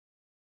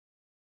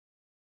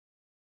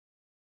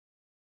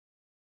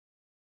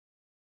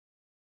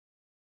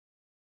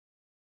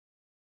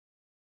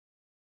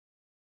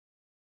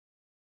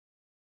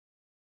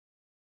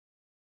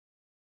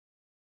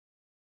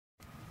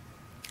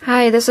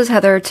Hi, this is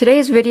Heather.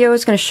 Today's video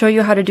is going to show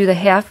you how to do the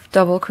half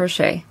double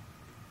crochet.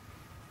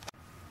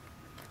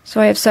 So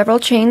I have several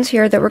chains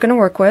here that we're going to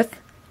work with,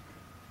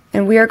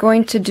 and we are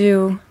going to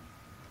do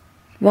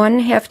one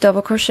half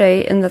double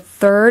crochet in the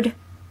third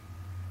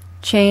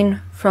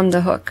chain from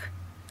the hook.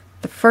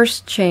 The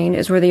first chain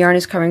is where the yarn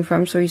is coming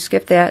from, so you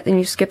skip that, then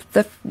you skip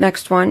the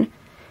next one,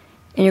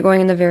 and you're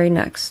going in the very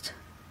next.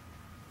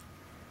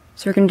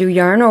 So we're going to do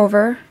yarn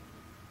over,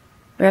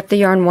 wrap the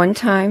yarn one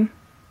time.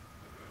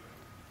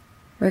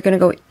 We're going to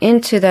go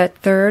into that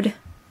third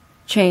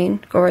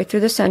chain, go right through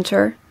the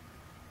center,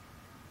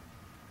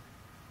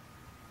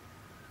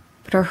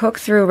 put our hook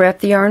through, wrap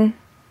the yarn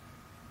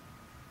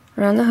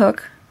around the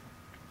hook,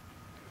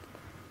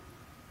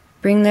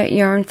 bring that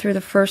yarn through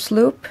the first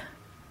loop,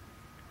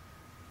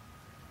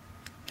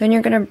 then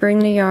you're going to bring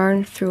the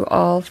yarn through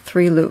all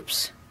 3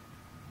 loops.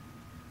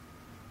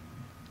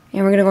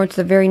 And we're going to go into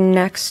the very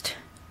next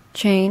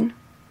chain,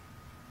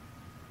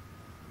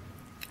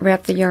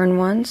 wrap the yarn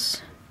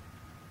once,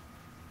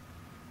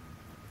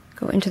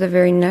 go into the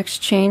very next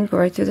chain, go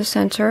right through the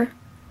center,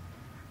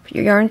 put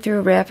your yarn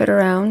through, wrap it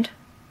around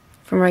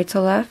from right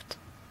to left.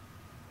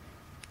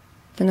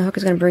 Then the hook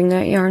is going to bring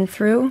that yarn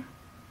through,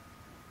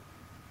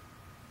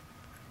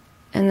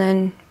 and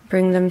then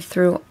bring them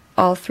through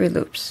all 3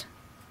 loops.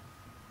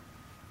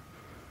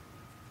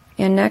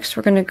 And next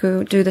we're going to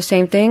go do the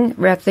same thing,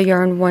 wrap the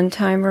yarn one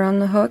time around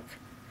the hook,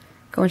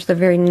 go into the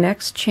very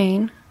next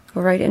chain, go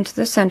right into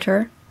the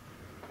center,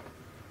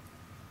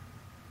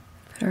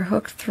 put our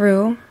hook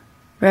through,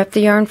 wrap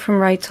the yarn from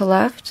right to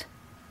left,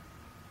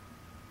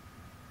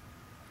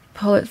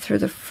 pull it through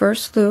the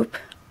first loop,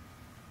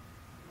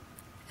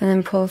 and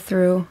then pull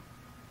through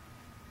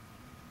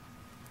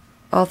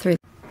all 3.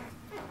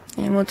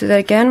 And we'll do that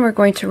again. We're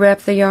going to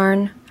wrap the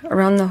yarn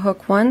around the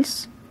hook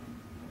once,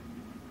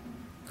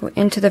 go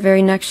into the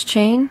very next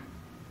chain,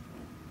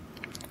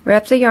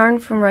 wrap the yarn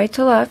from right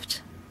to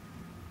left,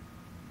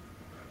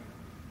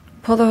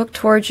 pull the hook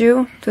towards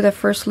you through the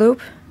first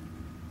loop.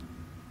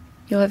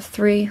 You'll have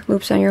 3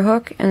 loops on your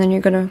hook, and then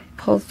you're going to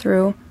pull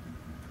through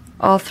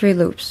all 3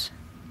 loops.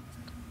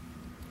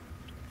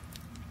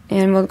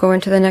 And we'll go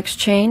into the next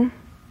chain,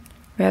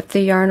 wrap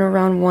the yarn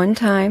around one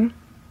time.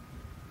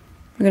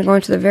 We're going to go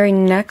into the very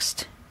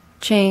next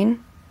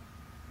chain.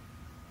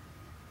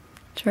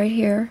 It's right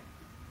here.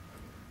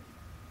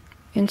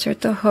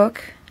 Insert the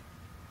hook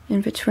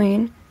in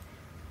between.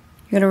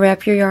 You're going to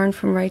wrap your yarn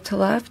from right to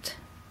left.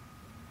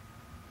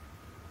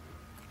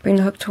 Bring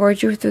the hook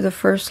towards you through the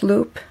first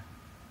loop.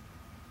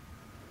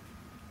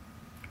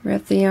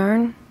 Wrap the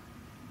yarn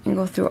and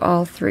go through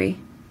all 3.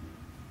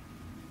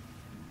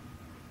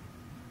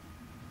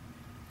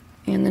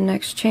 And the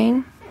next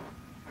chain,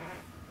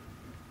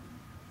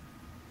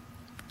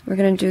 we're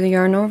going to do the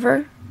yarn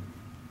over,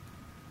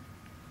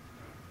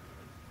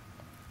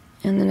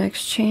 and the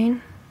next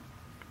chain,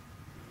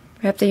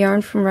 wrap the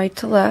yarn from right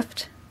to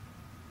left,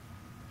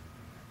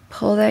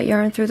 pull that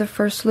yarn through the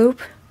first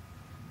loop,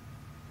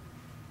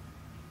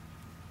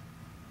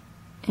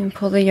 and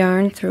pull the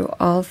yarn through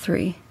all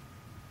 3.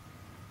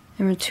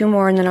 And 2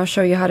 more, and then I'll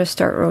show you how to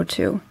start row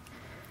 2.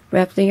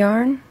 Wrap the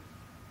yarn,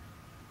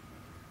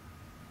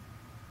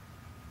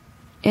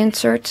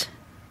 insert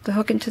the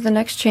hook into the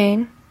next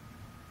chain,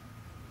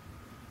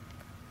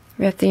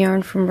 wrap the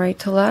yarn from right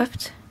to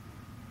left,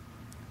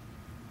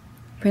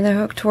 bring the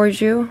hook towards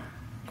you,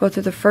 go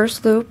through the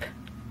first loop,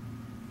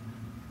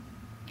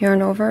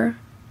 yarn over,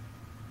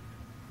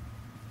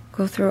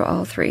 go through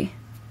all 3.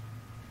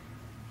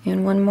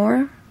 And 1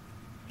 more,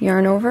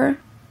 yarn over,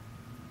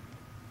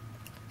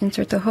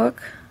 insert the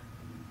hook,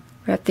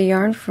 wrap the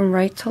yarn from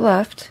right to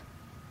left,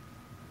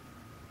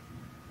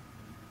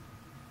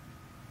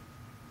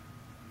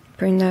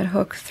 bring that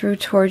hook through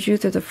towards you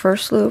through the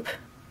first loop,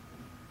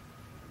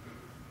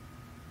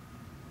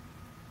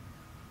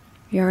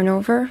 yarn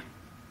over,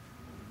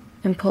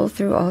 and pull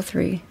through all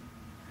 3.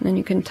 And then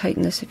you can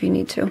tighten this if you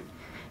need to.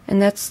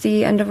 And that's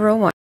the end of row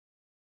 1.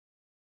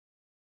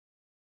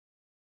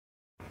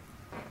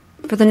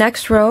 For the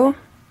next row,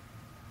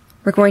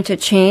 we're going to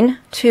chain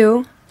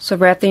 2. So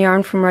wrap the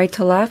yarn from right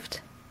to left,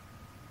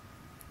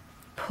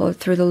 pull it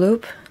through the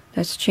loop,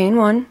 that's chain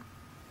 1,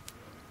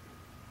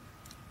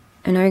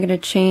 and now you're going to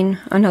chain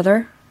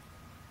another,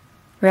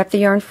 wrap the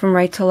yarn from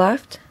right to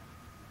left,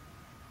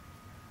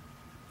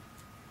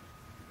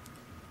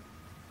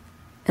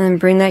 and then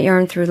bring that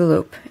yarn through the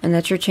loop, and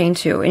that's your chain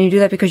 2. And you do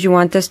that because you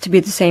want this to be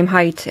the same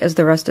height as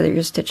the rest of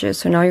your stitches.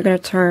 So now you're going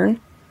to turn,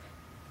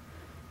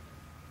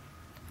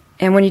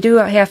 and when you're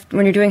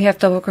doing half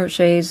double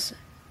crochets,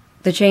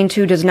 the chain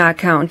 2 does not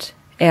count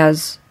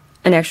as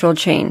an actual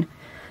chain.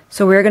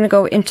 So we're going to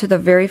go into the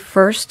very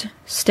first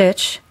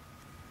stitch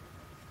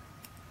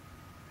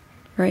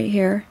right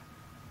here.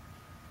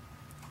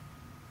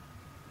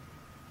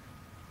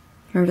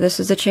 Remember, this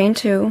is the chain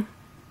 2.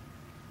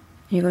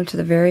 You go into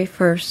the very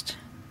first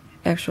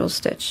actual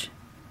stitch.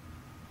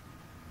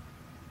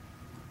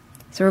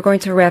 So we're going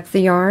to wrap the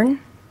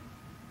yarn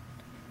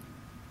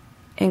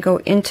and go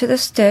into the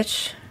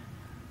stitch.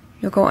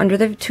 You'll go under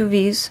the 2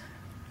 V's,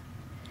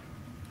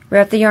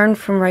 Wrap the yarn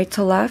from right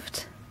to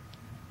left.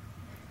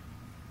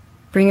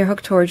 Bring your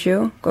hook towards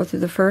you. Go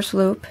through the first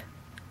loop.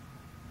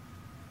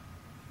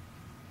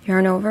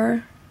 Yarn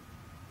over.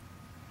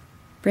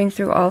 Bring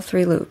through all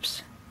 3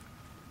 loops.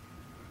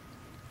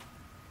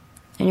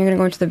 And you're going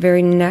to go into the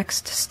very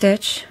next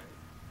stitch.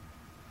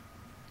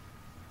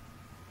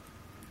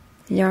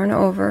 Yarn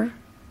over.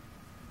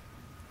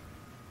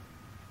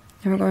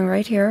 And we're going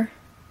right here.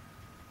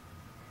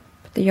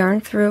 Put the yarn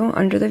through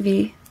under the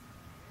V.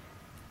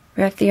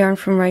 Wrap the yarn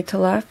from right to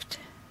left.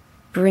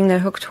 Bring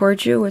that hook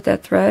towards you with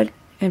that thread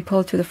and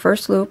pull through the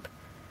first loop.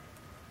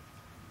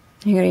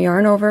 You're going to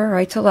yarn over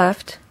right to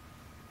left.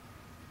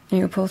 And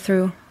you're going to pull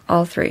through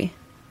all 3.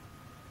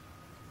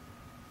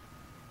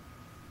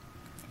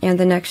 And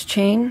the next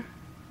chain,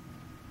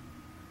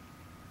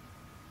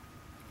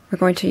 we're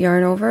going to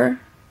yarn over,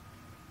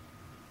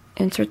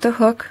 insert the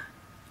hook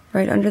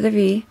right under the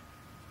V,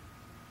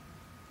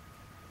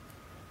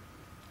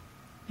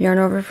 yarn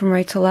over from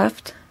right to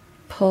left,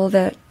 pull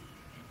that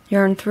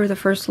yarn through the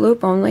first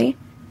loop only,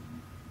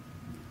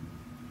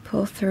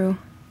 pull through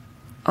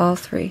all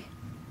 3.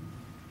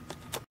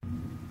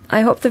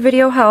 I hope the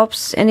video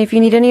helps, and if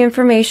you need any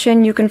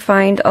information, you can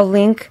find a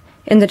link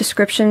in the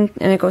description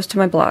and it goes to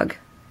my blog.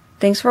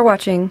 Thanks for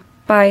watching.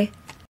 Bye.